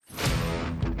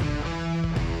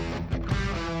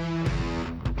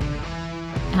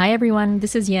Hi everyone,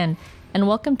 this is Yinh, and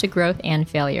welcome to Growth and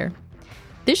Failure.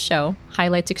 This show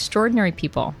highlights extraordinary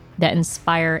people that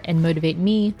inspire and motivate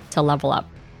me to level up.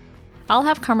 I'll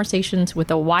have conversations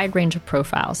with a wide range of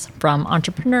profiles, from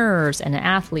entrepreneurs and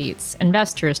athletes,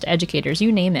 investors to educators,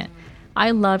 you name it.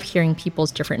 I love hearing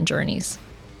people's different journeys.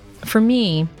 For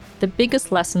me, the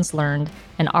biggest lessons learned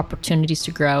and opportunities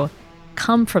to grow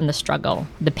come from the struggle,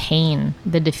 the pain,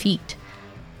 the defeat.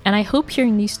 And I hope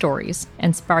hearing these stories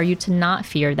inspire you to not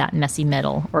fear that messy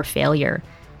middle or failure,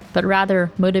 but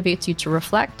rather motivates you to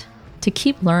reflect, to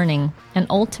keep learning, and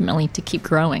ultimately to keep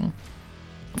growing.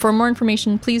 For more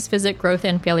information, please visit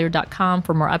growthandfailure.com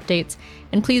for more updates,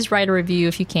 and please write a review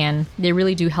if you can. They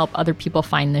really do help other people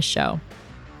find this show.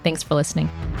 Thanks for listening.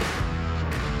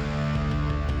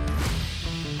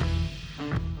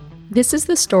 This is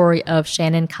the story of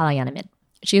Shannon Kalayanamitr.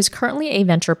 She is currently a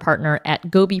venture partner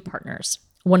at Gobi Partners,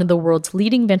 one of the world's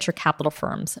leading venture capital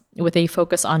firms with a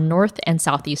focus on North and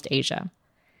Southeast Asia.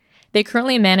 They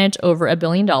currently manage over $1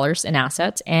 billion in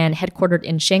assets and headquartered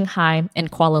in Shanghai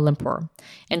and Kuala Lumpur,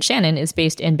 and Shannon is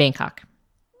based in Bangkok.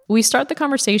 We start the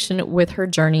conversation with her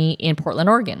journey in Portland,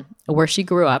 Oregon, where she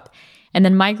grew up, and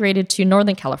then migrated to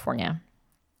Northern California.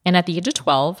 And at the age of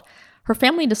 12, her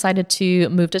family decided to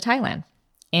move to Thailand,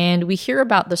 and we hear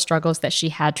about the struggles that she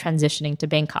had transitioning to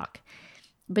Bangkok.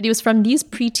 But it was from these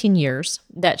preteen years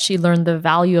that she learned the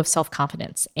value of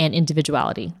self-confidence and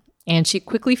individuality, and she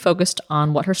quickly focused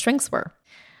on what her strengths were.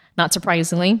 Not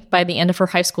surprisingly, by the end of her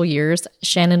high school years,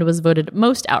 Shannon was voted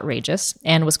most outrageous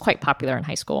and was quite popular in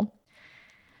high school.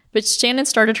 But Shannon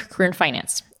started her career in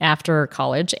finance after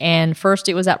college, and first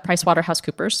it was at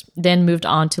PricewaterhouseCoopers, then moved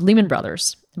on to Lehman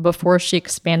Brothers, before she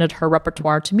expanded her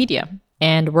repertoire to media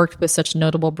and worked with such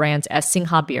notable brands as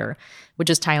Singha Beer, which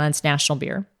is Thailand's national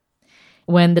beer.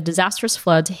 When the disastrous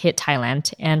floods hit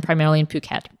Thailand, and primarily in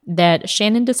Phuket, that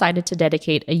Shannon decided to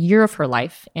dedicate a year of her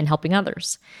life in helping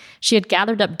others. She had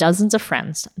gathered up dozens of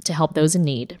friends to help those in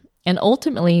need, and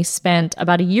ultimately spent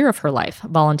about a year of her life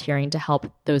volunteering to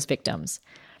help those victims.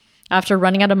 After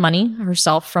running out of money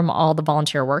herself from all the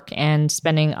volunteer work and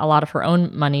spending a lot of her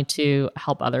own money to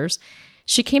help others,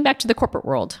 she came back to the corporate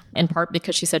world, in part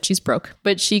because she said she's broke,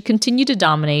 but she continued to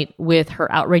dominate with her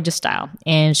outrageous style,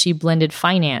 and she blended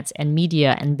finance and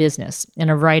media and business in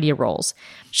a variety of roles.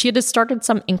 She had started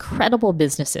some incredible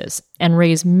businesses and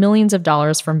raised millions of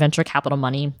dollars from venture capital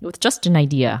money with just an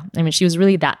idea. I mean, she was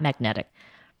really that magnetic.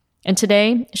 And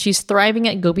today, she's thriving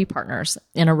at Gobi Partners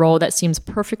in a role that seems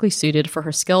perfectly suited for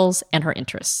her skills and her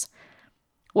interests.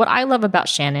 What I love about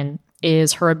Shannon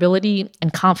is her ability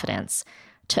and confidence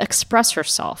to express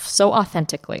herself so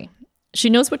authentically. She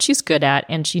knows what she's good at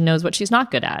and she knows what she's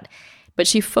not good at, but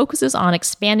she focuses on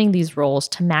expanding these roles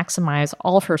to maximize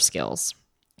all of her skills.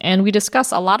 And we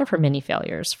discuss a lot of her many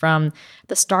failures, from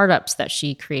the startups that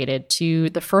she created to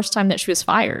the first time that she was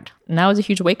fired. And that was a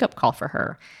huge wake-up call for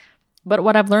her. But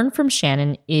what I've learned from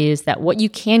Shannon is that what you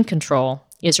can control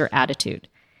is your attitude.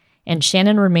 And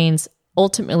Shannon remains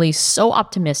ultimately so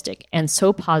optimistic and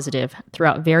so positive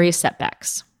throughout various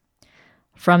setbacks.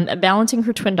 From balancing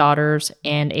her twin daughters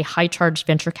and a high-charged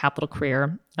venture capital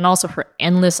career, and also her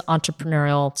endless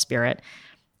entrepreneurial spirit,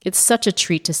 it's such a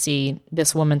treat to see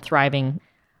this woman thriving.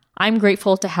 I'm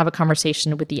grateful to have a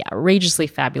conversation with the outrageously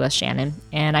fabulous Shannon,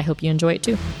 and I hope you enjoy it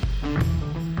too.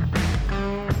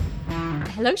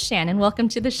 Hello, Shannon. Welcome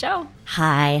to the show.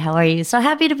 Hi, how are you? So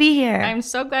happy to be here. I'm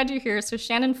so glad you're here. So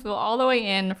Shannon flew all the way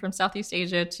in from Southeast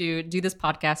Asia to do this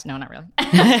podcast. No, not really.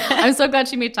 I'm so glad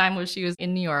she made time when she was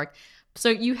in New York. So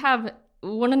you have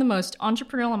one of the most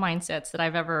entrepreneurial mindsets that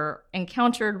I've ever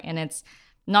encountered, and it's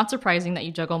not surprising that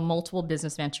you juggle multiple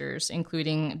business ventures,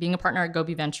 including being a partner at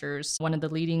Gobi Ventures, one of the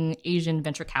leading Asian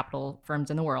venture capital firms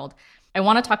in the world. I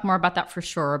want to talk more about that for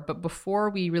sure, but before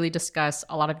we really discuss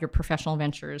a lot of your professional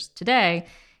ventures today,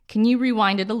 can you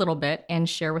rewind it a little bit and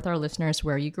share with our listeners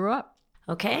where you grew up?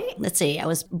 Okay, let's see. I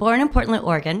was born in Portland,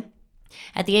 Oregon.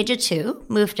 At the age of 2,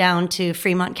 moved down to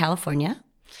Fremont, California,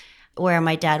 where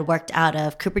my dad worked out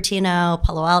of Cupertino,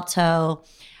 Palo Alto,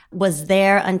 was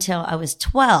there until I was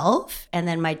 12. And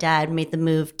then my dad made the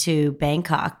move to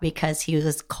Bangkok because he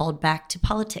was called back to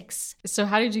politics. So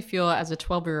how did you feel as a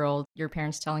 12-year-old, your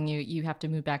parents telling you you have to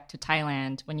move back to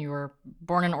Thailand when you were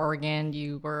born in Oregon?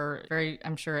 You were very,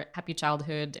 I'm sure, happy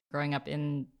childhood growing up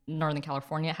in Northern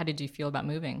California. How did you feel about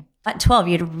moving? At 12,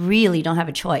 you really don't have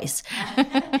a choice.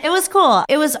 It was cool.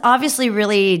 It was obviously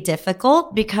really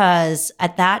difficult because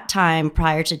at that time,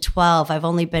 prior to 12, I've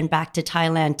only been back to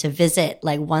Thailand to visit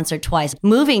like once or twice.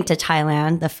 Moving to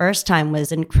Thailand the first time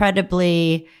was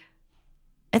incredibly,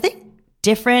 I think,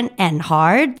 different and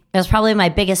hard. It was probably my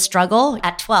biggest struggle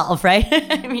at 12, right?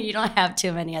 I mean, you don't have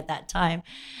too many at that time.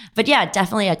 But yeah,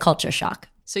 definitely a culture shock.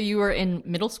 So you were in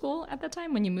middle school at that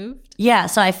time when you moved? Yeah,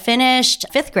 so I finished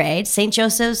 5th grade, St.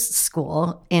 Joseph's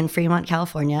School in Fremont,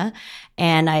 California,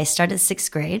 and I started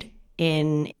 6th grade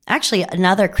in actually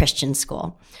another Christian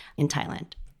school in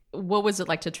Thailand. What was it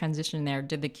like to transition there?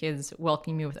 Did the kids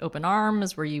welcome you with open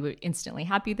arms? Were you instantly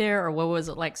happy there? Or what was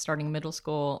it like starting middle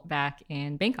school back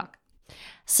in Bangkok?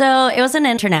 So it was an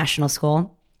international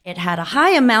school. It had a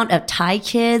high amount of Thai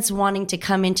kids wanting to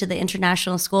come into the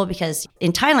international school because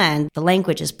in Thailand, the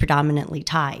language is predominantly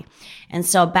Thai. And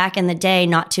so back in the day,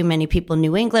 not too many people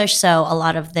knew English. So a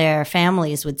lot of their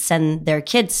families would send their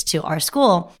kids to our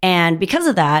school. And because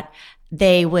of that,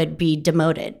 they would be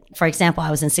demoted. For example, I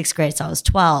was in 6th grade, so I was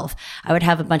 12. I would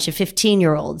have a bunch of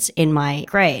 15-year-olds in my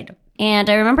grade. And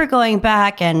I remember going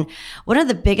back, and one of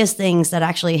the biggest things that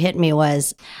actually hit me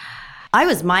was I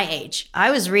was my age.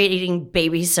 I was reading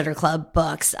Babysitter Club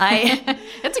books.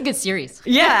 That's a good series.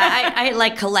 Yeah, I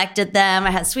like collected them.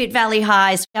 I had Sweet Valley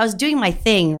Highs. I was doing my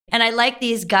thing. And I liked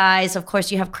these guys. Of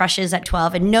course, you have crushes at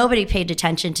 12 and nobody paid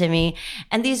attention to me.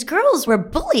 And these girls were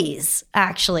bullies,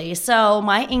 actually. So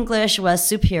my English was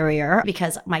superior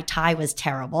because my Thai was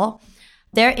terrible.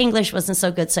 Their English wasn't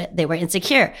so good, so they were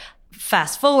insecure.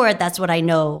 Fast forward, that's what I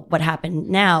know what happened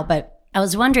now. But I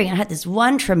was wondering, I had this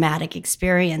one traumatic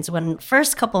experience when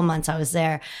first couple months I was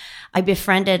there. I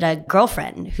befriended a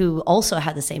girlfriend who also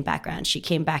had the same background. She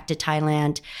came back to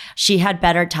Thailand. She had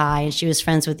better Thai and she was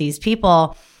friends with these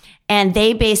people. And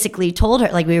they basically told her,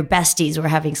 like we were besties, we were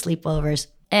having sleepovers.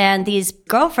 And these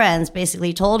girlfriends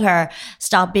basically told her,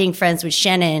 stop being friends with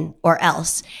Shannon or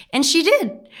else. And she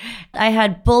did. I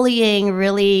had bullying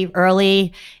really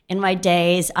early in my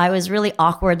days. I was really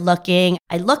awkward looking.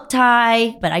 I look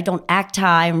Thai, but I don't act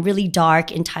Thai. I'm really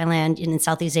dark in Thailand and in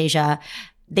Southeast Asia.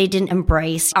 They didn't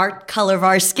embrace our color of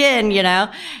our skin, you know?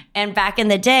 And back in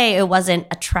the day, it wasn't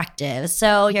attractive.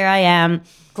 So here I am,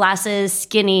 glasses,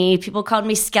 skinny. People called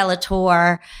me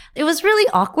Skeletor. It was really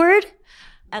awkward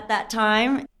at that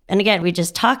time. And again, we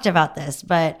just talked about this,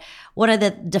 but one of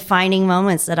the defining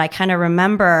moments that I kind of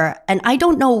remember, and I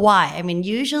don't know why. I mean,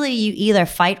 usually you either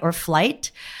fight or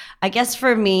flight. I guess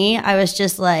for me, I was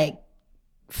just like,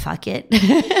 fuck it.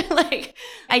 Like,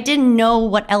 I didn't know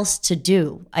what else to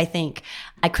do. I think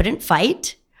I couldn't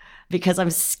fight because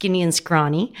I'm skinny and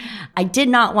scrawny. I did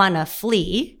not want to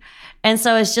flee. And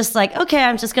so it's just like, okay,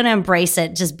 I'm just going to embrace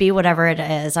it. Just be whatever it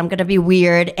is. I'm going to be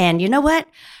weird. And you know what?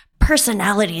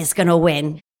 Personality is going to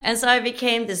win. And so I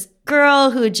became this girl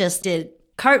who just did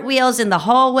cartwheels in the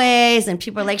hallways and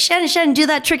people are like, Shannon, do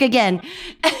that trick again.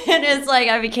 And it's like,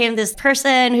 I became this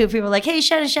person who people were like, hey,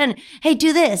 Shannon, hey,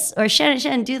 do this, or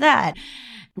Shannon, do that.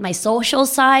 My social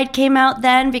side came out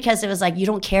then because it was like, you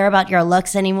don't care about your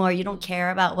looks anymore. You don't care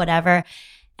about whatever.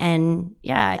 And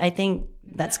yeah, I think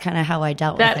that's kind of how I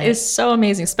dealt with it. That is so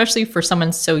amazing, especially for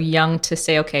someone so young to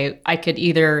say, okay, I could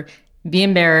either be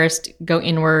embarrassed, go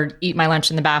inward, eat my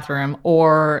lunch in the bathroom,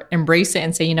 or embrace it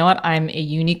and say, you know what, I'm a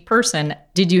unique person.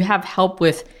 Did you have help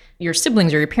with your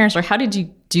siblings or your parents, or how did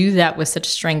you do that with such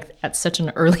strength at such an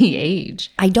early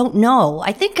age? I don't know.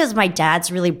 I think because my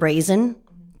dad's really brazen.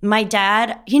 My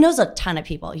dad, he knows a ton of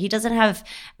people. He doesn't have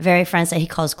very friends that he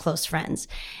calls close friends.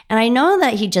 And I know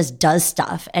that he just does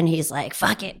stuff and he's like,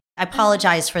 fuck it. I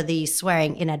apologize for the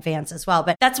swearing in advance as well,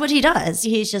 but that's what he does.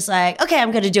 He's just like, okay,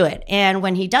 I'm going to do it. And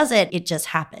when he does it, it just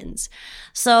happens.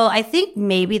 So I think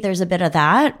maybe there's a bit of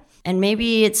that. And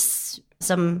maybe it's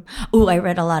I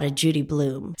read a lot of Judy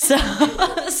Blume. So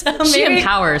maybe, she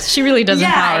empowers. She really does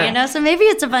empower. Yeah, so maybe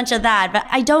it's a bunch of that, but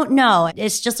I don't know.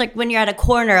 It's just like when you're at a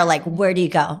corner, like, where do you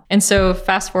go? And so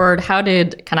fast forward, how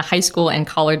did kind of high school and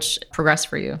college progress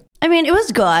for you? I mean, it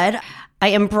was good.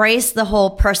 I embraced the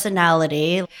whole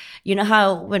personality. You know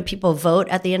how when people vote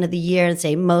at the end of the year and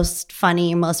say most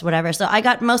funny, most whatever. So I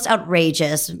got most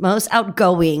outrageous, most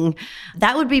outgoing.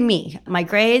 That would be me. My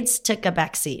grades took a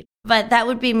backseat, but that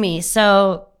would be me.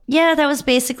 So yeah, that was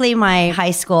basically my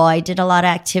high school. I did a lot of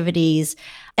activities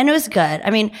and it was good.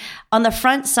 I mean, on the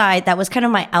front side, that was kind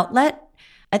of my outlet.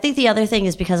 I think the other thing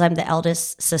is because I'm the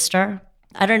eldest sister.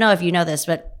 I don't know if you know this,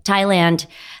 but Thailand,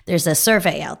 there's a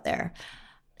survey out there.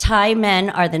 Thai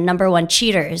men are the number one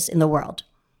cheaters in the world.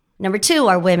 Number two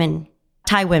are women,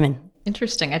 Thai women.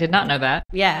 Interesting. I did not know that.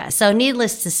 Yeah. So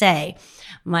needless to say,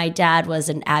 my dad was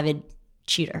an avid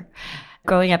cheater.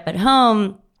 Growing up at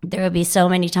home, there would be so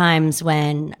many times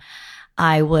when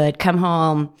I would come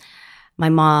home, my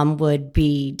mom would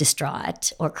be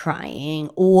distraught or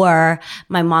crying, or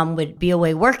my mom would be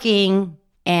away working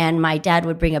And my dad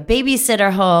would bring a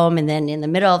babysitter home. And then in the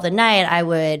middle of the night, I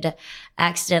would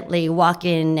accidentally walk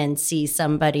in and see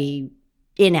somebody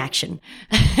in action.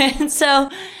 And so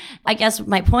I guess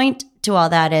my point to all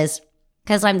that is,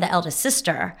 because I'm the eldest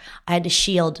sister, I had to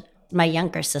shield my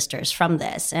younger sisters from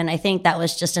this. And I think that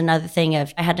was just another thing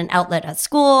of, I had an outlet at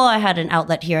school, I had an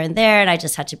outlet here and there, and I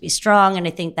just had to be strong. And I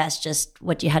think that's just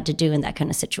what you had to do in that kind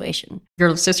of situation.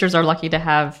 Your sisters are lucky to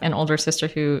have an older sister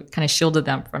who kind of shielded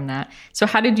them from that. So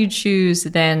how did you choose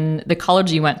then the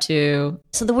college you went to?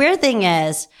 So the weird thing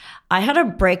is, I had a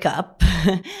breakup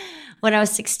when I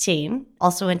was 16,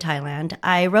 also in Thailand.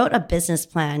 I wrote a business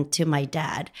plan to my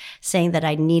dad saying that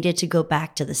I needed to go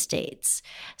back to the States.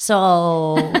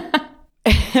 So,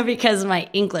 because my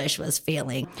English was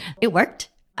failing. It worked.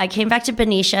 I came back to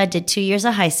Benicia, did 2 years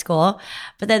of high school,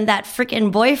 but then that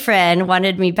freaking boyfriend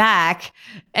wanted me back.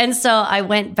 And so I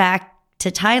went back to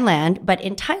Thailand, but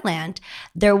in Thailand,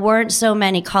 there weren't so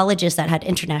many colleges that had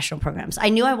international programs. I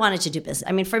knew I wanted to do business.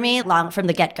 I mean, for me, long from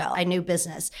the get-go, I knew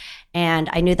business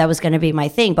and I knew that was going to be my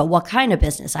thing, but what kind of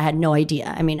business? I had no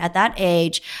idea. I mean, at that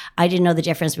age, I didn't know the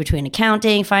difference between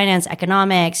accounting, finance,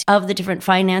 economics, of the different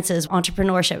finances,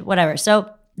 entrepreneurship, whatever. So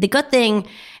the good thing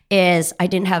is I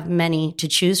didn't have many to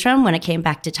choose from when I came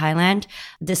back to Thailand.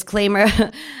 Disclaimer,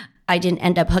 I didn't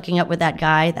end up hooking up with that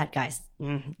guy. That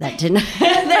didn't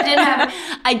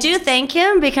happen. I do thank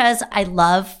him because I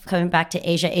love coming back to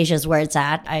Asia. Asia's where it's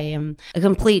at. I am a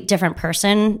complete different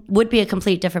person, would be a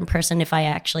complete different person if I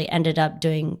actually ended up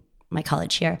doing my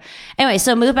college here. Anyway,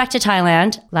 so moved back to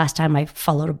Thailand. Last time I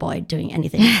followed a boy doing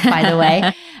anything, by the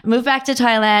way. Moved back to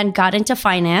Thailand, got into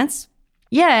finance.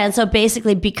 Yeah, and so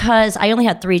basically because I only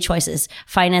had 3 choices,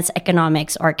 finance,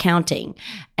 economics, or accounting.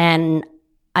 And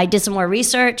I did some more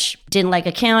research, didn't like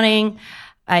accounting.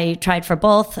 I tried for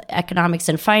both economics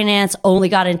and finance, only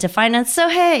got into finance. So,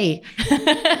 hey,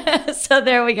 so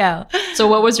there we go. So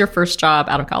what was your first job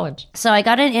out of college? So I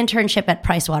got an internship at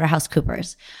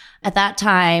PricewaterhouseCoopers. At that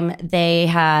time, they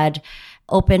had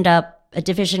opened up a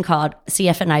division called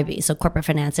CF&IB, so corporate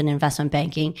finance and investment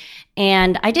banking.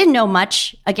 And I didn't know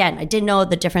much. Again, I didn't know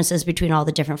the differences between all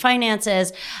the different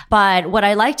finances. But what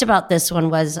I liked about this one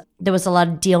was there was a lot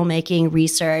of deal making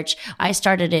research. I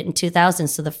started it in 2000,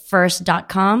 so the first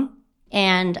 .com.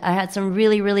 And I had some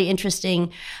really, really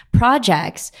interesting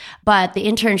projects, but the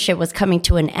internship was coming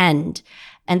to an end.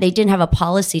 And they didn't have a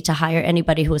policy to hire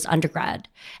anybody who was undergrad.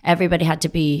 Everybody had to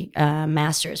be a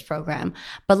master's program.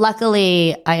 But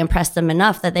luckily, I impressed them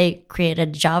enough that they created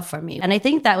a job for me. And I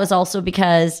think that was also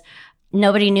because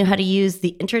nobody knew how to use the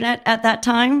internet at that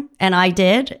time, and I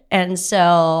did. And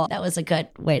so that was a good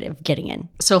way of getting in.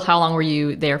 So how long were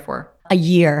you there for? A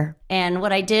year. And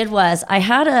what I did was I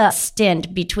had a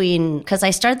stint between, because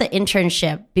I started the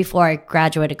internship before I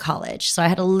graduated college. So I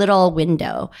had a little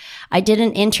window. I did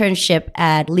an internship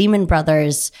at Lehman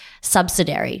Brothers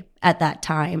subsidiary at that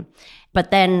time.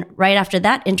 But then right after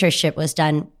that internship was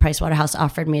done, Pricewaterhouse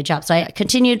offered me a job. So I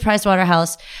continued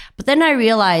Pricewaterhouse. But then I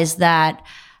realized that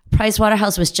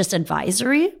Pricewaterhouse was just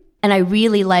advisory. And I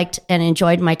really liked and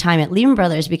enjoyed my time at Lehman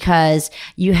Brothers because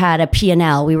you had a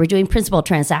P&L. We were doing principal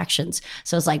transactions.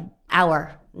 So it's like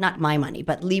not my money,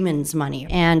 but Lehman's money.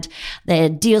 And the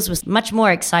deals was much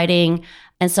more exciting.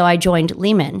 And so I joined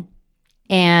Lehman.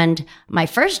 And my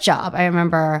first job, I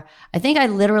remember, I think I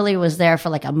literally was there for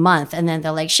like a month. And then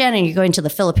they're like, Shannon, you're going to the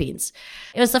Philippines.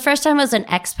 It was the first time I was an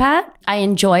expat. I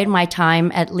enjoyed my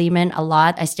time at Lehman a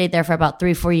lot. I stayed there for about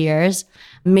 3-4 years,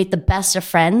 made the best of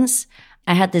friends.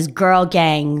 I had this girl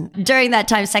gang. During that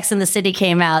time, Sex and the City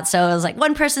came out. So it was like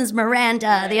one person's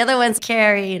Miranda, the other one's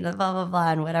Carrie, and blah, blah,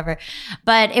 blah, and whatever.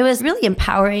 But it was really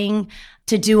empowering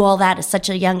to do all that at such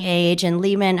a young age. And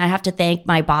Lehman, I have to thank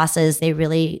my bosses. They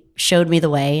really showed me the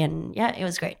way. And yeah, it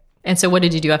was great. And so what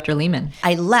did you do after Lehman?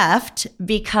 I left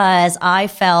because I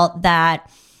felt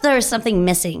that there was something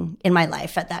missing in my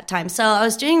life at that time. So I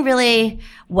was doing really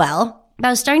well. I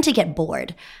was starting to get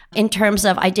bored in terms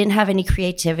of I didn't have any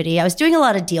creativity. I was doing a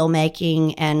lot of deal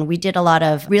making and we did a lot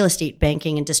of real estate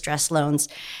banking and distress loans.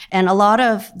 And a lot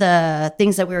of the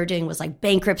things that we were doing was like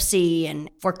bankruptcy and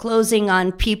foreclosing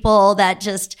on people that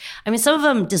some of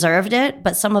them deserved it,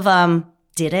 but some of them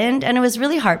didn't. And it was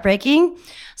really heartbreaking.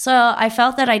 So I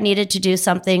felt that I needed to do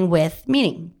something with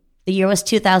meaning. The year was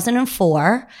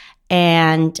 2004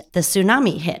 and the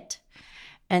tsunami hit.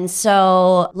 And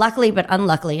so luckily, but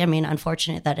unluckily,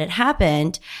 unfortunate that it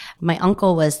happened, my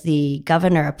uncle was the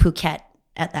governor of Phuket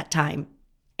at that time.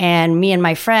 And me and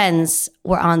my friends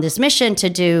were on this mission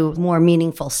to do more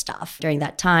meaningful stuff during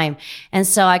that time. And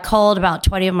so I called about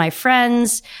 20 of my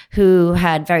friends who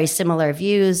had very similar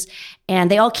views,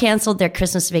 and they all canceled their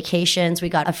Christmas vacations. We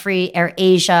got a free Air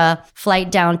Asia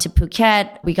flight down to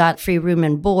Phuket. We got free room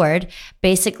and board.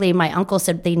 Basically, my uncle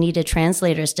said they needed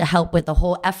translators to help with the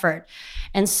whole effort.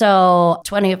 And so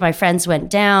 20 of my friends went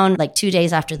down like 2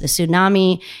 days after the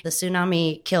tsunami. The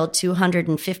tsunami killed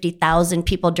 250,000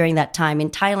 people during that time in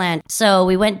Thailand. So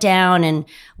we went down and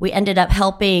we ended up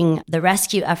helping the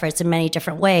rescue efforts in many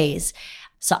different ways.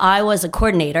 So I was a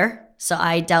coordinator. So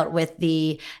I dealt with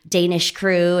the Danish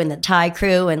crew and the Thai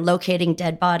crew and locating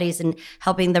dead bodies and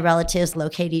helping the relatives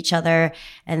locate each other.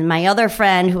 And my other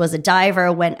friend, who was a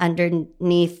diver, went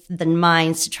underneath the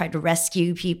mines to try to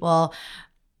rescue people.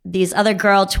 These other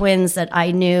girl twins that I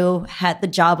knew had the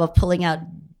job of pulling out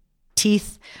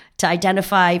teeth to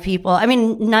identify people. I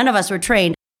mean, none of us were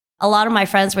trained. A lot of my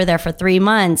friends were there for 3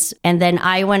 months. And then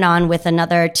I went on with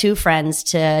another 2 friends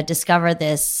to discover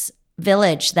this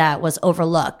village that was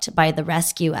overlooked by the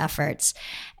rescue efforts.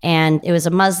 And it was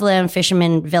a Muslim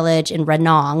fisherman village in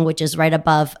Ranong, which is right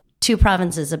above 2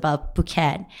 provinces above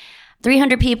Phuket.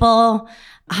 300 people,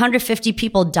 150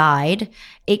 people died.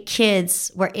 8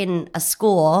 kids were in a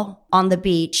school on the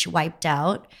beach, wiped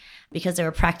out because they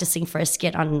were practicing for a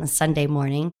skit on a Sunday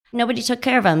morning. Nobody took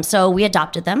care of them. So we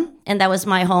adopted them. And that was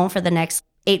my home for the next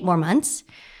 8 more months.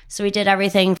 So we did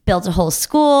everything, built a whole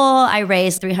school. I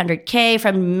raised $300K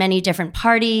from many different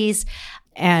parties.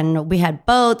 And we had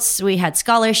boats, we had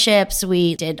scholarships,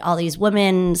 we did all these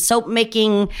women soap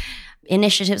making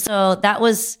initiatives. So that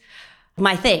was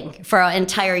my thing for an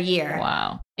entire year.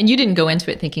 Wow. And you didn't go into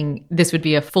it thinking this would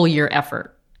be a full year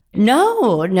effort.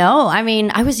 No. I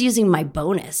mean, I was using my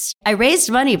bonus. I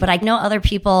raised money, but I know other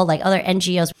people, like other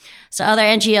NGOs. So other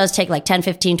NGOs take like 10,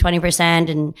 15, 20%,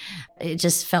 and it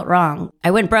just felt wrong.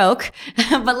 I went broke,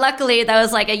 but luckily that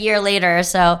was like a year later.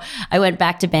 So I went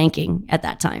back to banking at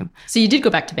that time. So you did go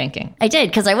back to banking? I did,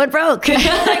 because I went broke. And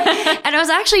I was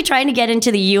actually trying to get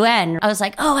into the UN. I was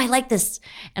like, oh, I like this.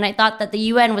 And I thought that the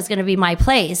UN was going to be my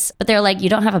place. But they're like, you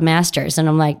don't have a master's. And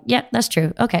I'm like, yeah, that's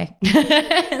true. Okay.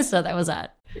 So that was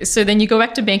that. So then you go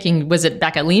back to banking. Was it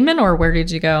back at Lehman, or where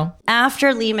did you go?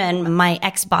 After Lehman, my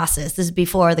ex-bosses, this is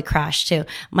before the crash too,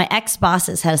 my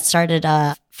ex-bosses had started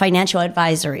a financial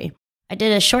advisory. I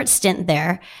did a short stint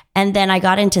there, and then I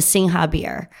got into Singha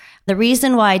beer. The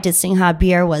reason why I did Singha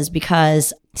beer was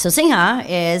because, so Singha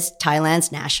is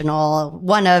Thailand's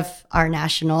one of our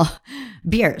national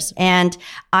beers. And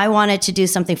I wanted to do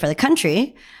something for the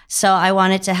country. So I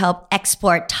wanted to help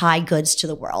export Thai goods to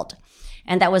the world.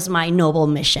 And that was my noble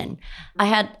mission. I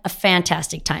had a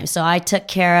fantastic time. So I took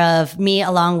care of me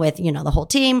along with, the whole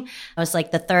team. I was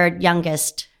like the 3rd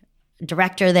youngest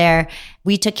director there.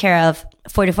 We took care of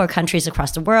 44 countries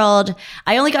across the world.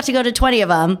 I only got to go to 20 of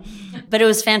them, but it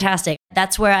was fantastic.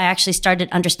 That's where I actually started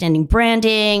understanding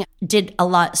branding, did a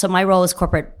lot. So my role was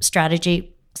corporate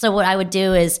strategy. So what I would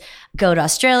do is go to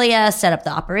Australia, set up the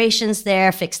operations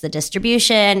there, fix the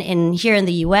distribution. Here in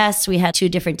the US, we had 2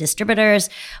 different distributors.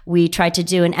 We tried to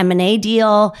do an M&A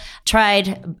deal.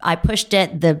 I pushed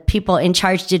it. The people in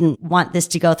charge didn't want this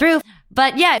to go through.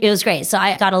 But yeah, it was great. So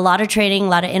I got a lot of training, a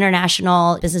lot of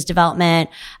international business development,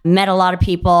 met a lot of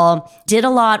people, did a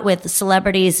lot with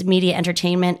celebrities, media,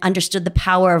 entertainment, understood the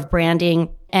power of branding.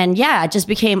 And yeah, it just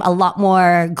became a lot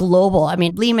more global. I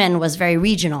mean, Lehman was very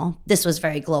regional. This was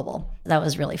very global. That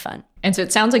was really fun. And so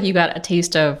it sounds like you got a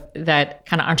taste of that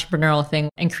kind of entrepreneurial thing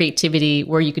and creativity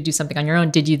where you could do something on your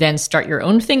own. Did you then start your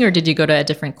own thing, or did you go to a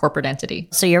different corporate entity?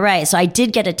 So you're right. So I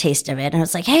did get a taste of it. And I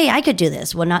was like, hey, I could do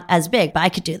this. Well, not as big, but I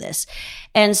could do this.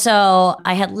 And so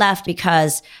I had left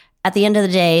because at the end of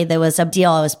the day, there was a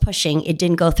deal I was pushing. It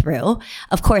didn't go through.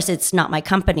 Of course, it's not my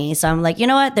company. So I'm like, you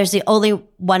know what? There's the only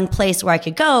one place where I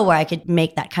could go where I could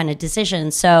make that kind of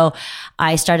decision. So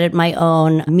I started my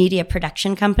own media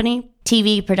production company,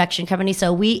 TV production company.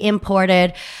 So we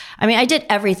imported, I did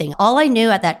everything. All I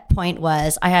knew at that point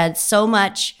was I had so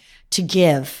much to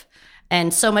give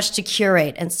and so much to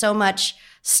curate and so much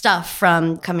stuff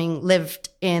from lived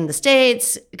in the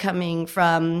States, coming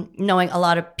from knowing a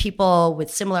lot of people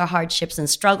with similar hardships and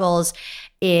struggles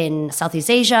in Southeast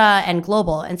Asia and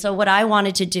global. And so what I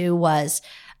wanted to do was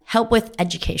help with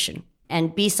education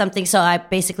and be something. So I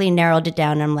basically narrowed it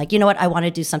down. And I'm like, you know what? I want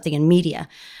to do something in media.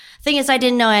 Thing is, I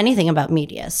didn't know anything about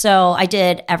media. So I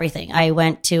did everything. I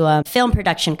went to a film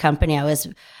production company. I was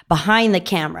behind the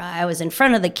camera. I was in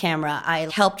front of the camera. I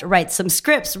helped write some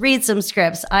scripts, read some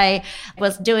scripts. I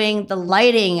was doing the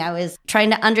lighting. I was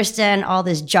trying to understand all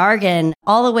this jargon,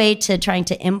 all the way to trying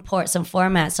to import some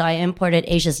formats. So I imported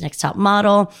Asia's Next Top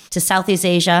Model to Southeast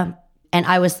Asia. And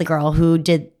I was the girl who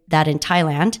did that in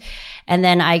Thailand. And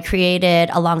then I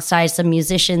created, alongside some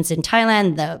musicians in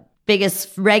Thailand, the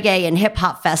biggest reggae and hip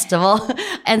hop festival.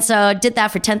 And so did that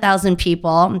for 10,000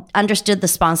 people, understood the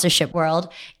sponsorship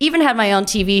world, even had my own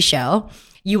TV show.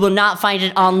 You will not find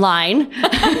it online.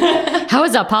 How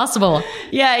is that possible?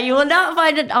 Yeah, you will not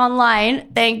find it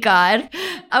online. Thank God.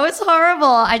 I was horrible.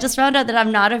 I just found out that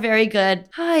I'm not a very good,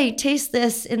 hi, taste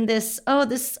this in this. Oh,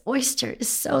 this oyster is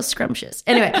so scrumptious.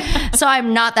 Anyway, so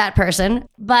I'm not that person,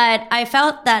 but I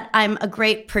felt that I'm a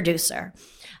great producer.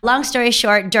 Long story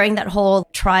short, during that whole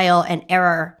trial and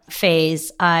error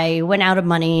phase, I went out of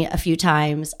money a few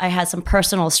times. I had some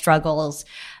personal struggles,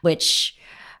 which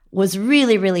was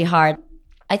really, really hard.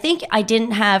 I think I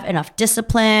didn't have enough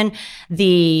discipline.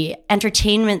 The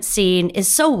entertainment scene is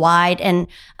so wide. And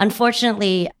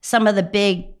unfortunately, some of the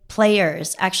big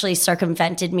players actually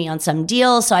circumvented me on some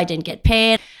deals, so I didn't get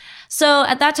paid. So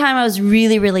at that time, I was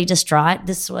really, really distraught.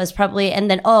 This was probably, and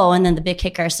then the big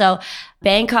kicker. So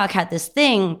Bangkok had this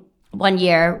thing one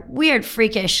year, weird,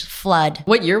 freakish flood.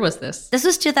 What year was this? This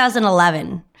was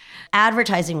 2011.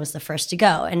 Advertising was the first to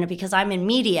go. And because I'm in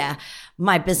media,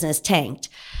 my business tanked.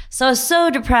 So I was so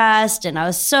depressed and I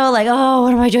was so like, oh,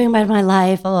 what am I doing with my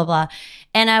life? Blah, blah, blah.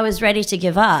 And I was ready to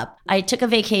give up. I took a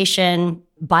vacation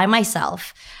by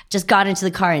myself, just got into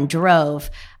the car and drove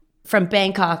from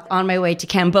Bangkok on my way to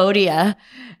Cambodia,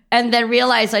 and then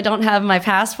realized I don't have my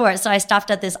passport. So I stopped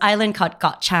at this island called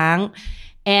Koh Chang.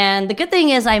 And the good thing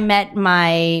is I met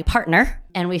my partner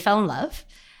and we fell in love.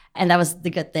 And that was the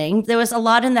good thing. There was a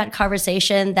lot in that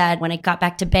conversation that when I got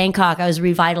back to Bangkok, I was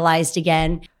revitalized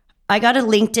again. I got a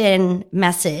LinkedIn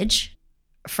message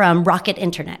from Rocket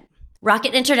Internet.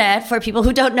 Rocket Internet, for people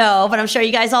who don't know, but I'm sure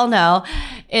you guys all know,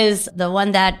 is the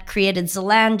one that created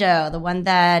Zalando, the one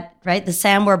that, right, the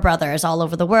Samwer brothers all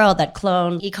over the world that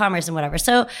clone e-commerce and whatever.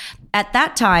 So at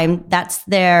that time, that's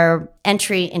their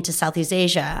entry into Southeast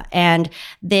Asia. And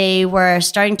they were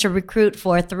starting to recruit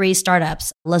for 3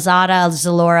 startups, Lazada,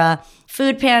 Zalora,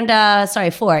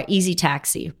 four, Easy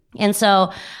Taxi. And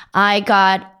so I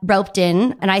got roped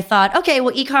in and I thought, okay,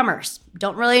 well, e-commerce.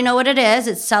 Don't really know what it is.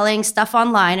 It's selling stuff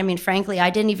online. I mean, frankly, I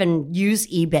didn't even use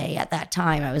eBay at that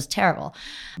time. I was terrible.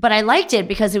 But I liked it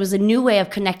because it was a new way of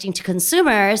connecting to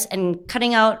consumers and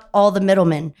cutting out all the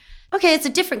middlemen. Okay, it's a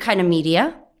different kind of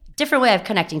media, different way of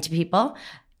connecting to people.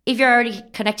 If you're already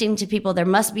connecting to people, there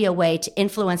must be a way to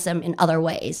influence them in other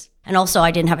ways. And also,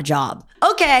 I didn't have a job.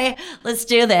 Okay, let's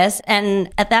do this.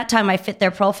 And at that time, I fit their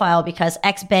profile because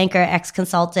ex-banker,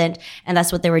 ex-consultant, and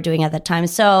that's what they were doing at that time.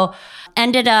 So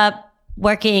ended up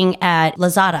working at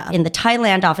Lazada in the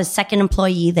Thailand office, second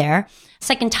employee there,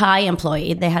 second Thai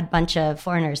employee. They had a bunch of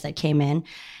foreigners that came in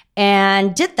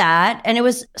and did that. And it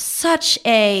was such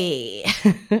a,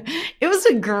 it was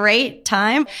a great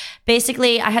time.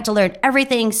 Basically, I had to learn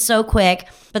everything so quick.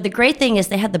 But the great thing is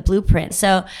they had the blueprint.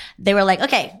 So they were like,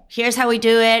 okay, here's how we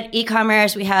do it.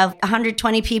 E-commerce, we have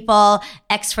 120 people,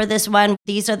 X for this one.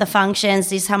 These are the functions.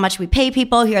 This is how much we pay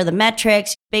people. Here are the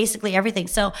metrics, basically everything.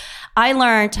 So I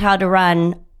learned how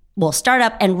to start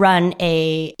up and run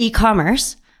a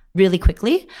e-commerce really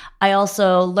quickly. I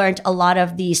also learned a lot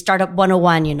of the startup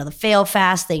 101, the fail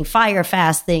fast thing, fire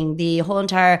fast thing, the whole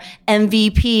entire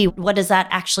MVP. What does that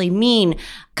actually mean?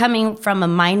 Coming from a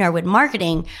minor with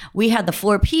marketing, we had the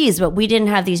 4 Ps, but we didn't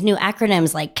have these new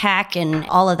acronyms like CAC and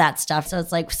all of that stuff. So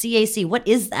it's like CAC, what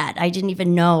is that? I didn't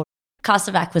even know. Cost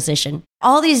of acquisition.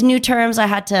 All these new terms I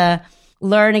had to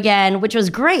learn again, which was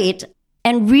great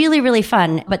and really, really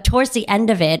fun. But towards the end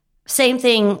of it, same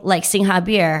thing like Singha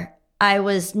Beer, I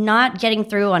was not getting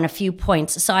through on a few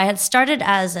points. So I had started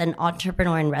as an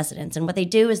entrepreneur in residence. And what they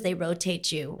do is they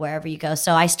rotate you wherever you go.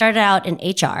 So I started out in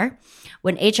HR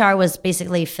when HR was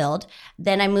basically filled.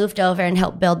 Then I moved over and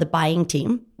helped build the buying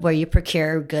team where you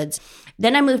procure goods.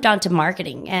 Then I moved on to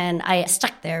marketing and I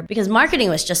stuck there because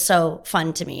marketing was just so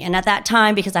fun to me. And at that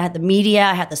time, because I had the media,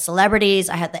 I had the celebrities,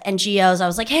 I had the NGOs, I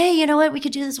was like, hey, you know what? We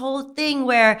could do this whole thing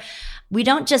where we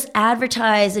don't just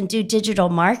advertise and do digital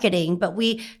marketing, but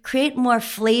we create more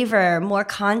flavor, more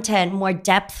content, more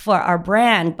depth for our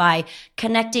brand by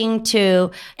connecting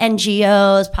to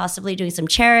NGOs, possibly doing some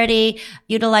charity,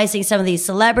 utilizing some of these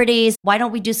celebrities. Why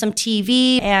don't we do some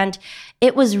TV? And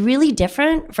it was really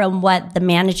different from what the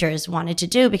managers wanted to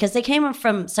do because they came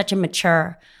from such a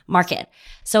mature market.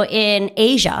 So in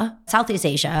Asia, Southeast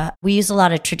Asia, we use a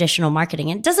lot of traditional marketing.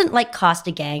 It doesn't like cost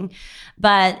a gang,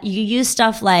 but you use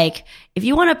stuff like if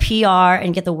you want to PR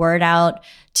and get the word out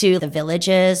to the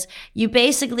villages, you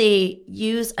basically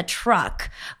use a truck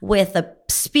with a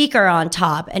speaker on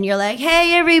top and you're like,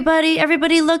 hey,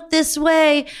 everybody look this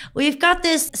way. We've got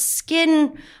this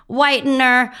skin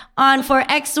whitener on for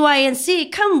X, Y, and Z.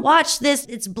 Come watch this.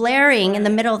 It's blaring in the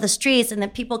middle of the streets and then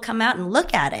people come out and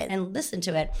look at it and listen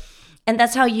to it. And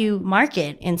that's how you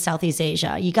market in Southeast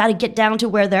Asia. You got to get down to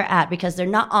where they're at because they're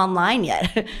not online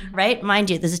yet, right?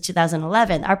 Mind you, this is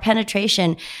 2011. Our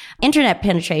internet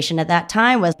penetration at that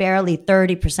time was barely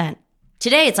 30%.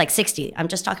 Today, it's like 60. I'm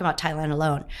just talking about Thailand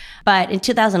alone. But in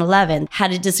 2011,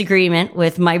 had a disagreement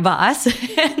with my boss,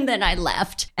 and then I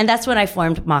left. And that's when I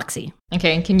formed Moxie.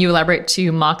 Okay, and can you elaborate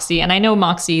to Moxie? And I know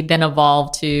Moxie then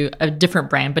evolved to a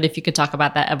different brand, but if you could talk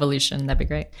about that evolution, that'd be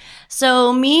great.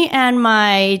 So me and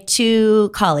my two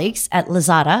colleagues at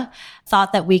Lazada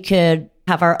thought that we could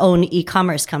have our own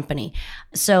e-commerce company.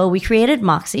 So we created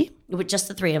Moxie with just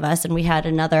the three of us, and we had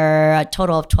a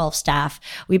total of 12 staff.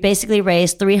 We basically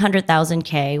raised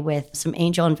 $300,000 with some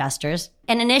angel investors.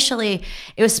 And initially,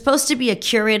 it was supposed to be a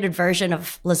curated version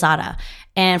of Lazada.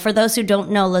 And for those who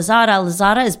don't know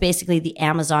Lazada is basically the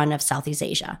Amazon of Southeast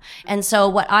Asia. And so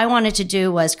what I wanted to do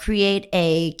was create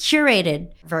a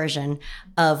curated version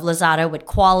of Lazada with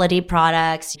quality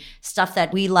products, stuff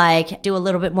that we like, do a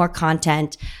little bit more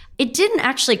content. It didn't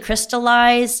actually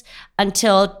crystallize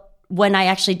until when I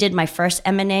actually did my first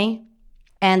M&A.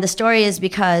 And the story is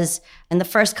because in the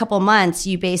first couple months,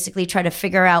 you basically try to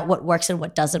figure out what works and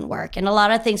what doesn't work. And a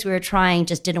lot of things we were trying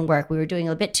just didn't work. We were doing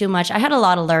a bit too much. I had a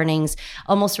lot of learnings,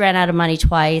 almost ran out of money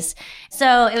twice.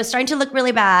 So it was starting to look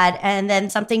really bad. And then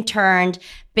something turned.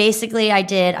 Basically, I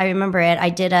did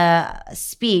a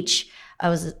speech. I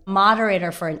was a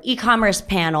moderator for an e-commerce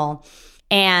panel.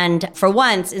 And for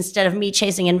once, instead of me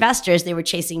chasing investors, they were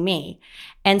chasing me.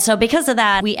 And so because of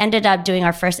that, we ended up doing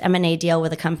our first M&A deal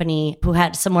with a company who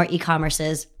had some more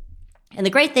e-commerces. And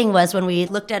the great thing was when we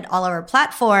looked at all of our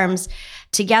platforms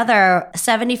together,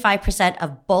 75%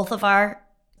 of both of our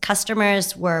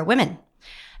customers were women.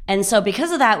 And so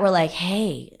because of that, we're like,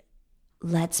 hey,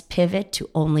 let's pivot to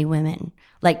only women,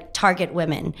 like target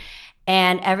women.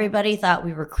 And everybody thought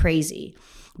we were crazy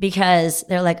because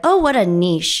they're like, oh, what a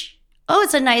niche. Oh,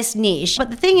 it's a nice niche. But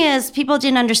the thing is, people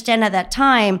didn't understand at that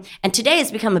time. And today it's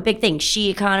become a big thing. She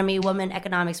economy, woman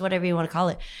economics, whatever you want to call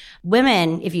it.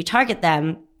 Women, if you target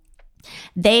them,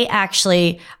 they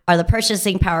actually are the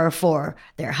purchasing power for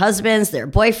their husbands, their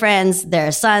boyfriends,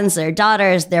 their sons, their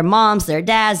daughters, their moms, their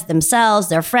dads, themselves,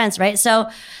 their friends, right? So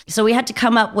we had to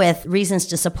come up with reasons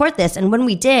to support this. And when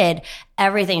we did,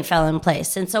 everything fell in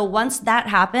place. And so once that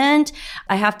happened,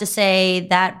 I have to say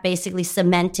that basically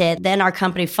cemented. Then our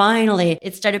company finally,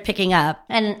 it started picking up.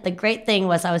 And the great thing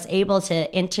was I was able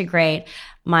to integrate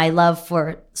my love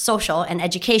for social and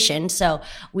education. So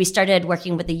we started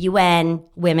working with the UN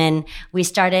women. We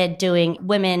started doing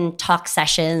women talk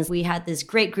sessions. We had this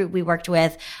great group we worked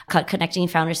with called Connecting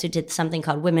Founders who did something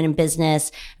called Women in Business.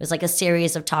 It was like a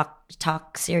series of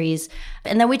talk series.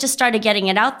 And then we just started getting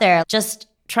it out there, just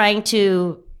trying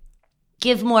to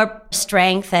give more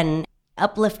strength and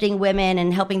uplifting women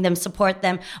and helping them support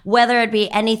them, whether it be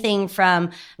anything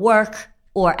from work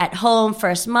or at home,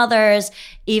 first mothers,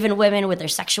 even women with their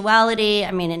sexuality.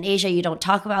 I mean, in Asia, you don't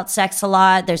talk about sex a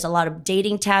lot. There's a lot of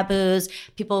dating taboos,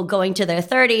 people going to their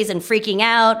 30s and freaking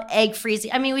out, egg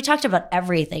freezing. I mean, we talked about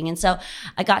everything. And so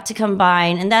I got to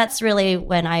combine, and that's really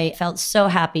when I felt so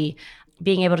happy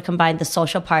being able to combine the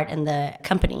social part and the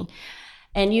company.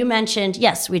 And you mentioned,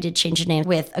 yes, we did change the name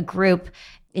with a group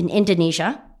in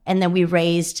Indonesia. And then we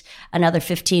raised another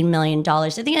 $15 million. I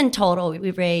think in total,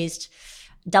 we raised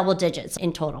double digits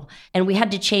in total. And we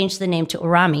had to change the name to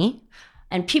Urami.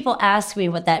 And people ask me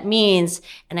what that means.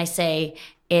 And I say,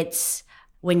 it's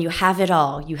when you have it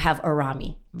all, you have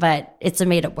Urami. But it's a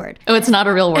made-up word. Oh, it's not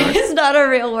a real word? It's not a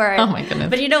real word. Oh, my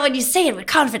goodness. But you know, when you say it with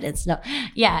confidence, no.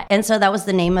 Yeah. And so that was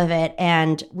the name of it.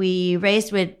 And we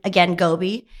raised with, again,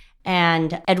 Gobi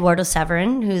and Eduardo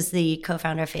Severin, who's the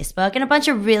co-founder of Facebook, and a bunch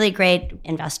of really great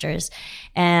investors.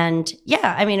 And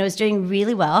yeah, I mean, it was doing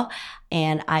really well.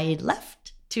 And I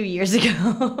left 2 years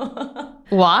ago.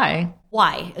 Why?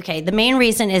 Okay, the main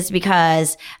reason is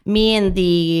because me and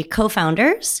the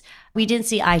co-founders we didn't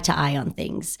see eye to eye on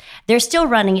things. They're still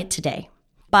running it today.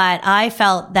 But I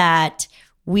felt that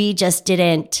we just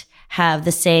didn't have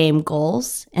the same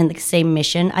goals and the same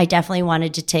mission. I definitely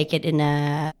wanted to take it in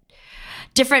a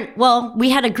different, well, we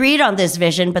had agreed on this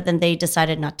vision, but then they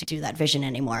decided not to do that vision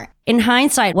anymore. In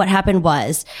hindsight, what happened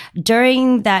was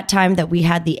during that time that we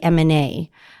had the M&A,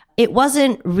 it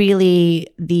wasn't really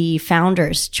the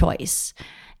founder's choice.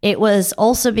 It was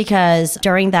also because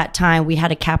during that time we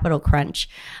had a capital crunch.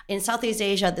 In Southeast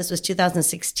Asia, this was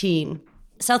 2016.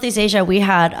 Southeast Asia, we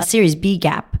had a Series B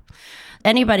gap.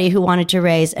 Anybody who wanted to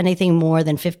raise anything more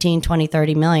than 15, 20,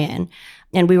 30 million,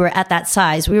 and we were at that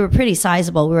size, we were pretty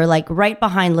sizable. We were like right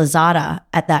behind Lazada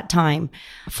at that time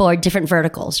for different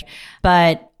verticals.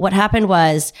 But what happened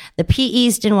was the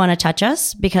PEs didn't want to touch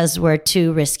us because we're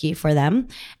too risky for them.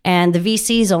 And the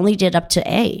VCs only did up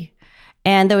to A.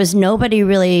 And there was nobody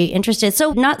really interested.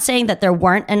 So not saying that there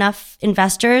weren't enough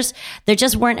investors, there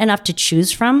just weren't enough to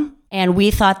choose from. And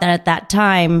we thought that at that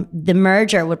time, the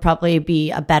merger would probably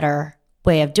be a better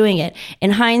way of doing it.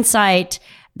 In hindsight,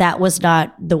 that was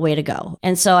not the way to go.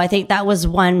 And so I think that was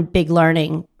one big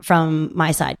learning from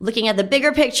my side. Looking at the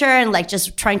bigger picture and like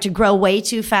just trying to grow way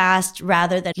too fast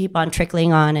rather than keep on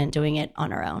trickling on and doing it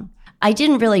on our own. I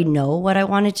didn't really know what I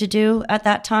wanted to do at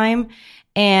that time.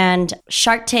 And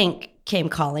Shark Tank came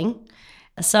calling.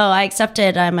 So I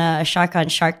accepted I'm a shark on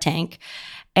Shark Tank.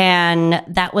 And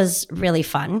that was really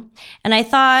fun. And I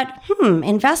thought,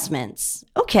 investments.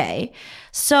 Okay.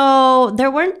 So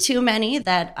there weren't too many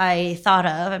that I thought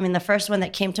of. I mean, the first one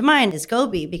that came to mind is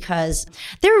Gobi because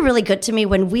they were really good to me.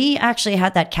 When we actually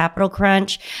had that capital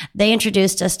crunch, they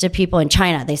introduced us to people in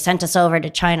China. They sent us over to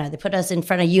China. They put us in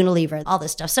front of Unilever, all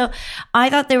this stuff. So I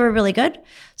thought they were really good.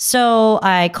 So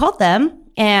I called them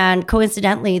and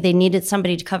coincidentally, they needed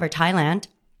somebody to cover Thailand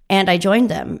and I joined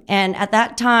them. And at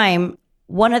that time,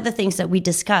 one of the things that we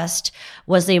discussed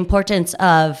was the importance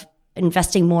of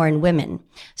investing more in women.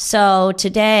 So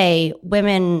today,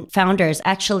 women founders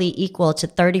actually equal to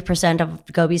 30% of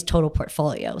Gobi's total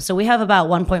portfolio. So we have about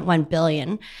 1.1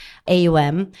 billion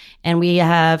AUM, and we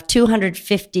have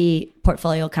 250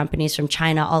 portfolio companies from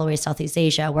China all the way to Southeast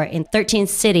Asia. We're in 13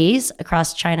 cities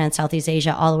across China and Southeast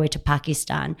Asia, all the way to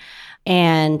Pakistan.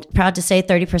 And proud to say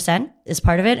 30% is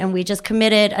part of it. And we just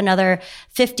committed another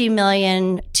 50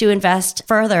 million to invest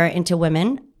further into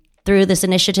women through this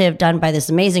initiative done by this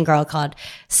amazing girl called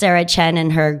Sarah Chen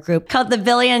and her group called the $1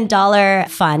 Billion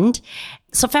Fund.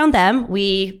 So found them,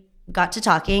 we got to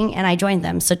talking and I joined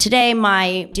them. So today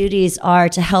my duties are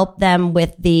to help them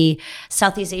with the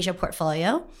Southeast Asia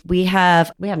portfolio. We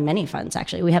have many funds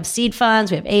actually. We have seed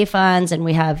funds, we have A funds, and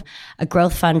we have a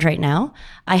growth fund right now.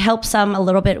 I help some a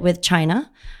little bit with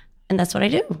China, and that's what I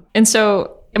do. And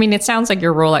so, I mean, it sounds like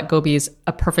your role at Gobi is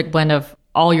a perfect blend of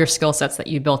all your skill sets that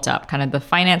you built up, kind of the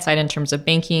finance side in terms of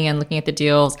banking and looking at the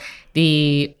deals,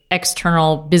 the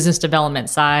external business development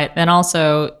side, and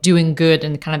also doing good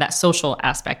and kind of that social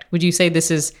aspect. Would you say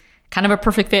this is kind of a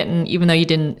perfect fit? And even though you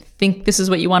didn't think this is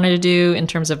what you wanted to do in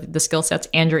terms of the skill sets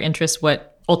and your interests,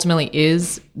 what ultimately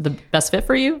is the best fit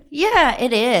for you? Yeah,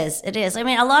 it is. It is. I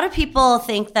mean, a lot of people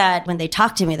think that when they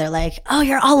talk to me, they're like, oh,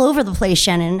 you're all over the place,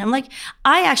 Shannon. I'm like,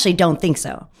 I actually don't think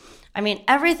so. I mean,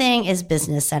 everything is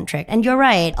business centric. And you're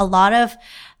right. A lot of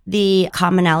the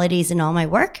commonalities in all my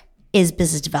work is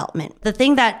business development. The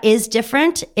thing that is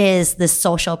different is the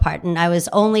social part. And I was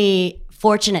only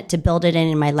fortunate to build it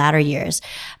in my latter years.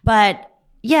 But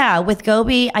yeah, with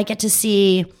Gobi, I get to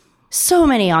see so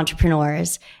many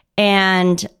entrepreneurs.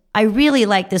 And I really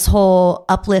like this whole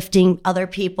uplifting other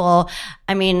people.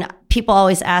 I mean, people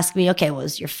always ask me, okay, what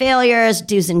was your failures,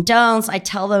 do's and don'ts? I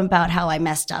tell them about how I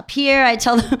messed up here. I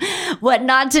tell them what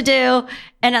not to do.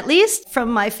 And at least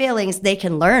from my failings, they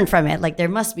can learn from it. Like there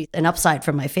must be an upside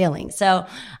from my failings. So,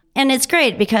 and it's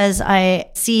great because I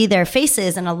see their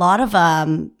faces and a lot of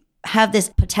have this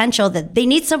potential that they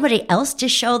need somebody else to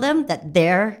show them that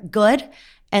they're good.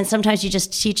 And sometimes you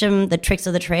just teach them the tricks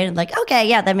of the trade and like, okay,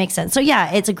 yeah, that makes sense. So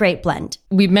yeah, it's a great blend.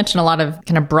 We've mentioned a lot of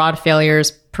kind of broad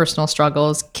failures, personal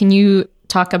struggles. Can you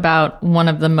talk about one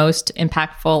of the most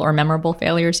impactful or memorable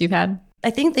failures you've had? I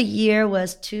think the year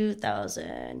was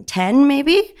 2010,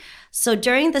 maybe. So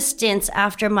during the stints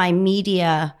after my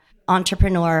media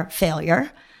entrepreneur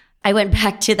failure, I went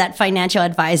back to that financial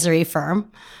advisory firm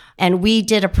and we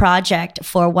did a project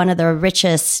for one of the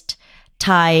richest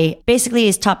Thai, basically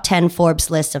his top 10 Forbes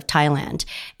list of Thailand,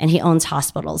 and he owns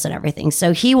hospitals and everything.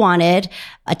 So he wanted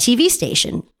a TV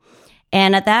station.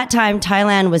 And at that time,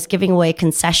 Thailand was giving away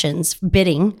concessions,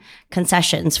 bidding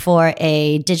concessions for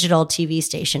a digital TV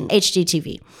station,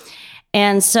 HDTV.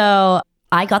 And so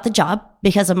I got the job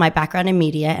because of my background in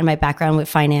media and my background with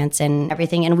finance and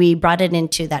everything. And we brought it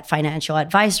into that financial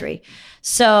advisory.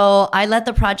 So I led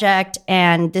the project,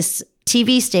 and this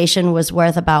TV station was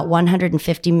worth about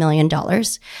 $150 million.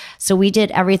 So we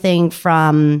did everything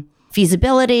from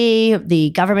feasibility, the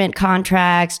government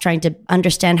contracts, trying to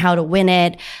understand how to win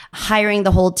it, hiring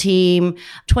the whole team,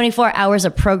 24 hours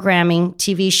of programming,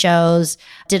 TV shows,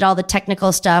 did all the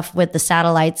technical stuff with the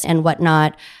satellites and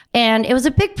whatnot. And it was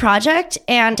a big project,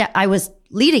 and I was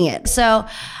leading it. So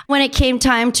when it came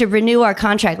time to renew our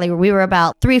contract, like we were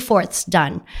about 3/4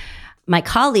 done. My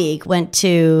colleague went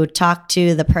to talk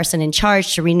to the person in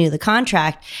charge to renew the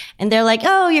contract, and they're like,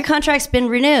 "Oh, your contract's been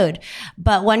renewed.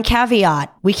 But one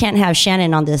caveat, we can't have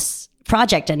Shannon on this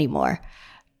project anymore."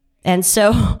 And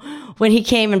so when he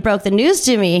came and broke the news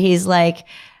to me, he's like,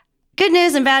 "Good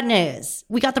news and bad news.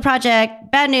 We got the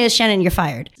project. Bad news, Shannon, you're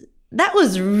fired." That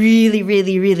was really,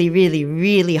 really, really, really,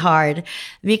 really hard,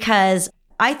 because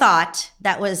I thought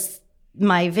that was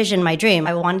my vision, my dream.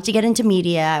 I wanted to get into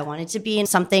media. I wanted to be in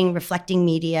something reflecting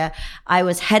media. I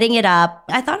was heading it up.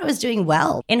 I thought I was doing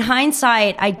well. In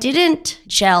hindsight, I didn't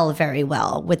gel very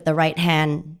well with the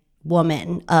right-hand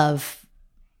woman of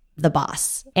the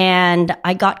boss. And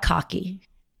I got cocky.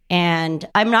 And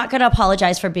I'm not going to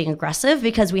apologize for being aggressive,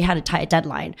 because we had a tight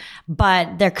deadline.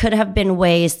 But there could have been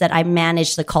ways that I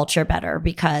managed the culture better,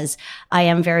 because I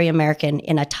am very American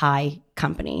in a Thai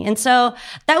company. And so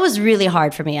that was really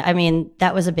hard for me. I mean,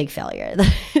 that was a big failure.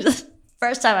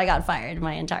 First time I got fired in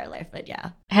my entire life, but yeah.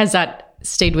 Has that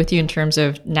stayed with you in terms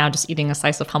of now just eating a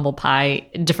slice of humble pie,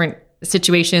 different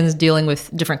situations, dealing with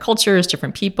different cultures,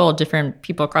 different people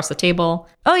across the table?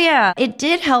 Oh yeah, it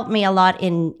did help me a lot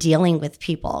in dealing with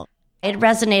people. It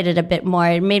resonated a bit more.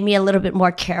 It made me a little bit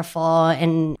more careful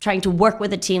and trying to work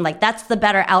with a team. Like, that's the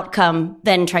better outcome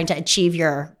than trying to achieve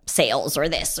your sales or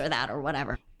this or that or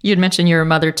whatever. You had mentioned you're a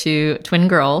mother to twin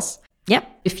girls. Yep.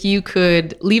 If you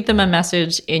could leave them a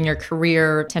message in your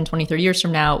career 10, 20, 30 years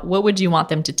from now, what would you want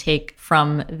them to take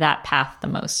from that path the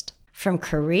most? From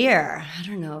career? I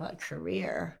don't know about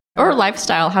career. Or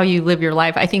lifestyle, how you live your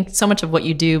life. I think so much of what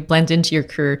you do blends into your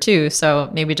career too. So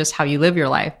maybe just how you live your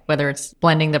life, whether it's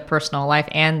blending the personal life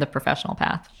and the professional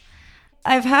path.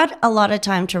 I've had a lot of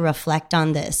time to reflect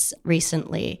on this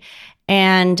recently.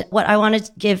 And what I want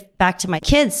to give back to my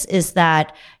kids is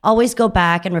that always go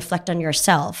back and reflect on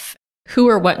yourself. Who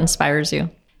or what inspires you?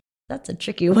 That's a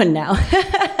tricky one now.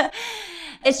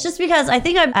 It's just because I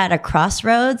think I'm at a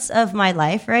crossroads of my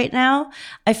life right now.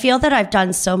 I feel that I've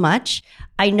done so much.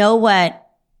 I know what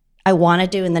I want to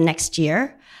do in the next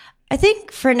year. I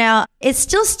think for now, it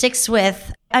still sticks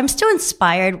with, I'm still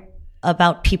inspired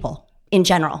about people in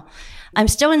general. I'm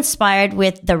still inspired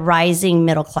with the rising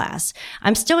middle class.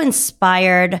 I'm still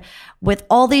inspired with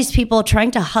all these people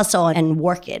trying to hustle and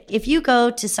work it. If you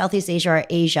go to Southeast Asia or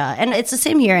Asia, and it's the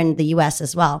same here in the US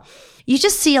as well, you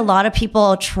just see a lot of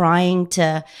people trying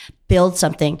to build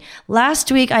something.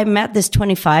 Last week, I met this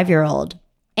 25-year-old,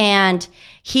 and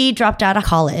he dropped out of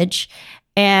college.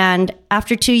 And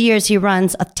after 2 years, he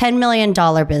runs a $10 million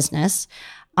business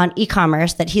on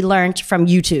e-commerce that he learned from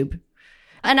YouTube.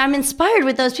 And I'm inspired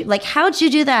with those people. Like, how'd you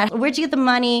do that? Where'd you get the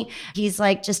money? He's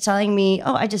like just telling me,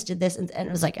 oh, I just did this. And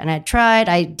it was like, and I tried.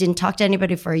 I didn't talk to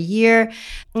anybody for a year.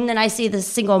 And then I see this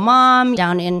single mom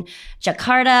down in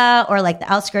Jakarta or like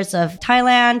the outskirts of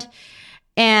Thailand.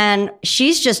 And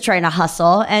she's just trying to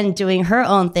hustle and doing her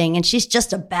own thing. And she's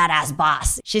just a badass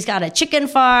boss. She's got a chicken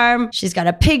farm. She's got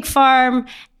a pig farm.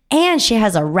 And she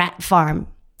has a rat farm.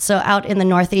 So out in the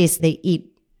Northeast, they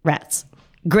eat rats.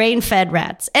 Grain-fed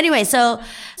rats. Anyway, so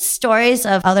stories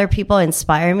of other people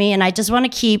inspire me, and I just want to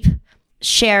keep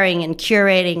sharing and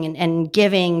curating and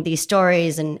giving these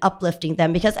stories and uplifting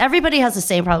them, because everybody has the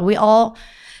same problem. We all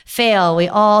fail. We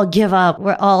all give up.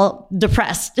 We're all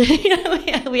depressed.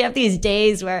 We have these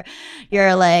days where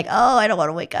you're like, oh, I don't want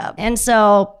to wake up. And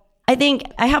so I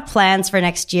think I have plans for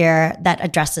next year that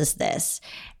addresses this.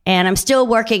 And I'm still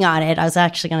working on it. I was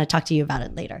actually going to talk to you about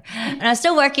it later. And I'm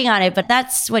still working on it, but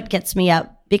that's what gets me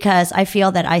up, because I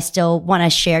feel that I still want to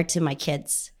share to my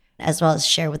kids as well as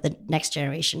share with the next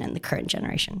generation and the current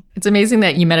generation. It's amazing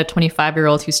that you met a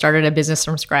 25-year-old who started a business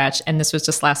from scratch, and this was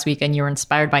just last week, and you were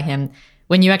inspired by him.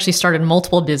 When you actually started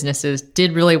multiple businesses,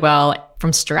 did really well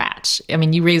from scratch. I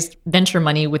mean, you raised venture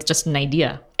money with just an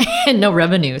idea and no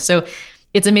revenue. So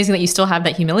it's amazing that you still have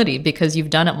that humility, because you've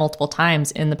done it multiple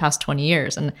times in the past 20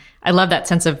 years. And I love that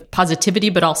sense of positivity,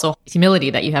 but also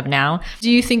humility that you have now.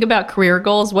 Do you think about career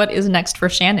goals? What is next for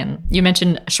Shannon? You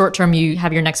mentioned short term, you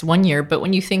have your next 1 year, but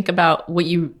when you think about what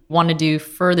you want to do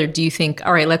further, do you think,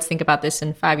 all right, let's think about this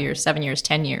in 5 years, 7 years,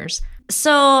 10 years?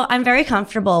 So I'm very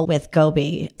comfortable with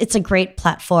Gobi. It's a great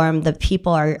platform. The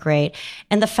people are great.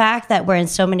 And the fact that we're in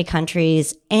so many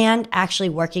countries and actually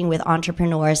working with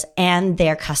entrepreneurs and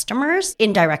their customers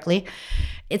indirectly,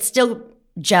 it still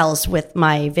gels with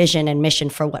my vision and mission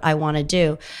for what I want to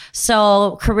do.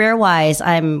 So career-wise,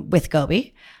 I'm with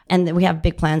Gobi, and we have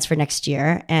big plans for next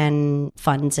year and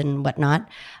funds and whatnot.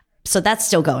 So that's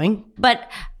still going.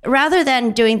 But rather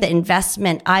than doing the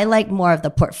investment, I like more of the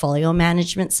portfolio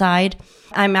management side.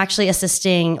 I'm actually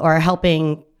assisting or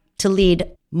helping to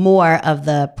lead more of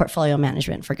the portfolio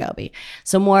management for Gobi.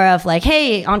 So more of like,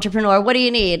 hey, entrepreneur, what do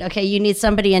you need? Okay, you need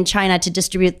somebody in China to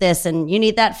distribute this, and you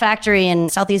need that factory in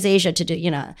Southeast Asia to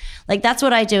do, like that's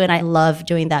what I do. And I love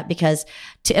doing that because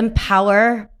to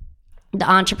empower the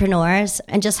entrepreneurs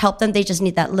and just help them, they just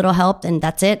need that little help and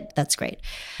that's it. That's great.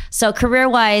 So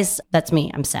career-wise, that's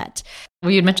me. I'm set.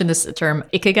 Well, you mentioned this term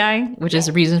ikigai, which is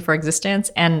reason for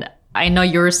existence. And I know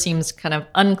yours seems kind of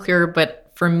unclear,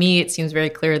 but for me, it seems very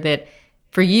clear that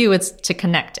for you, it's to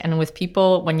connect. And with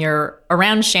people, when you're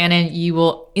around Shannon, you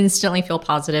will instantly feel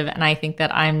positive. And I think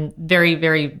that I'm very,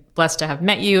 very blessed to have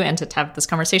met you and to have this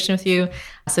conversation with you.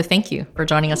 So thank you for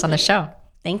joining us on the show.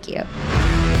 Thank you.